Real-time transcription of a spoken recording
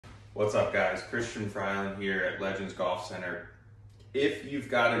What's up, guys? Christian Fryland here at Legends Golf Center. If you've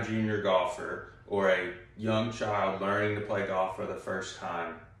got a junior golfer or a young child learning to play golf for the first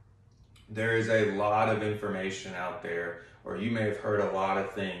time, there is a lot of information out there, or you may have heard a lot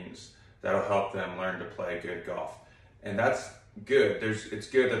of things that'll help them learn to play good golf. And that's good. It's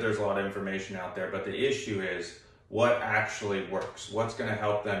good that there's a lot of information out there, but the issue is what actually works. What's going to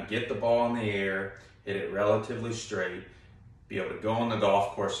help them get the ball in the air, hit it relatively straight, be able to go on the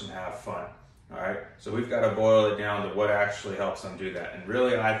golf course and have fun. All right, so we've got to boil it down to what actually helps them do that. And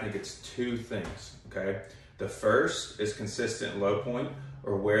really, I think it's two things, okay? The first is consistent low point,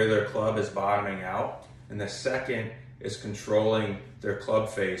 or where their club is bottoming out. And the second is controlling their club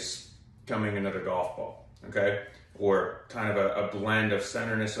face coming into the golf ball, okay? Or kind of a blend of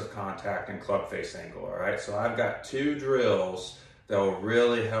centerness of contact and club face angle, all right? So I've got two drills that will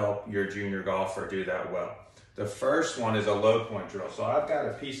really help your junior golfer do that well. The first one is a low point drill. So I've got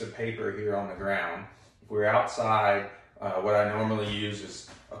a piece of paper here on the ground. If we're outside, what I normally use is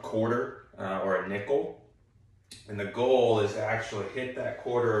a quarter or a nickel. And the goal is to actually hit that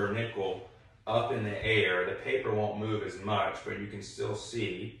quarter or nickel up in the air. The paper won't move as much, but you can still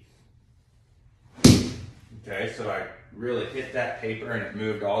see. Okay, so I really hit that paper and it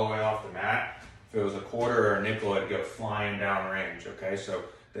moved all the way off the mat. If it was a quarter or a nickel, it'd go flying down range, okay? So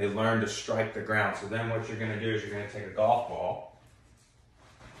they learn to strike the ground. So then what you're gonna do is you're gonna take a golf ball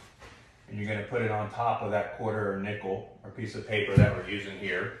and you're gonna put it on top of that quarter or nickel or piece of paper that we're using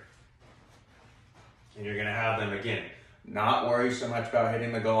here. And you're gonna have them, again, not worry so much about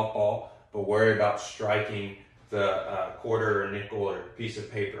hitting the golf ball, but worry about striking the quarter or nickel or piece of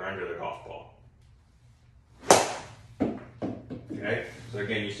paper under the golf ball. Okay, so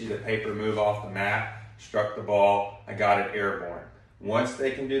again, you see the paper move off the mat, struck the ball, I got it airborne. Once they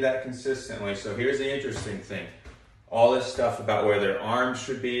can do that consistently, so here's the interesting thing. All this stuff about where their arms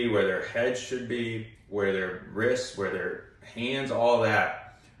should be, where their head should be, where their wrists, where their hands, all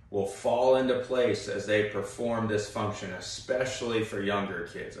that will fall into place as they perform this function, especially for younger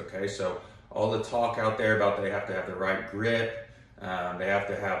kids, okay? So all the talk out there about they have to have the right grip, they have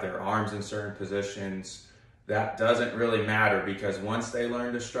to have their arms in certain positions, that doesn't really matter, because once they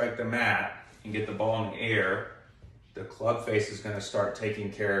learn to strike the mat and get the ball in the air, the club face is going to start taking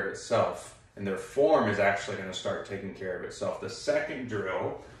care of itself, and their form is actually going to start taking care of itself. The second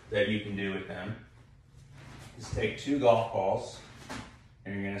drill that you can do with them is take two golf balls,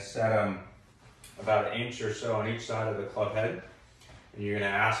 and you're going to set them about an inch or so on each side of the club head, and you're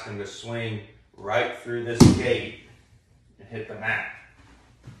going to ask them to swing right through this gate and hit the mat.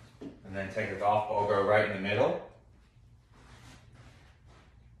 And then take a golf ball, go right in the middle.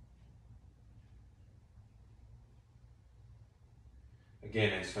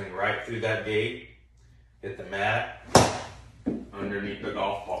 Again, and swing right through that gate, hit the mat, underneath the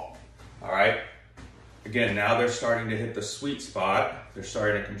golf ball. All right? Again, now they're starting to hit the sweet spot. They're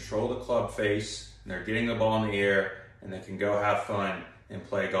starting to control the club face, and they're getting the ball in the air, and they can go have fun and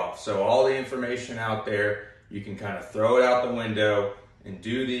play golf. So all the information out there, you can kind of throw it out the window and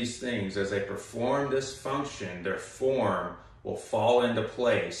do these things. As they perform this function, their form will fall into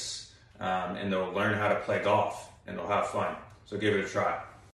place, and they'll learn how to play golf, and they'll have fun. So give it a try.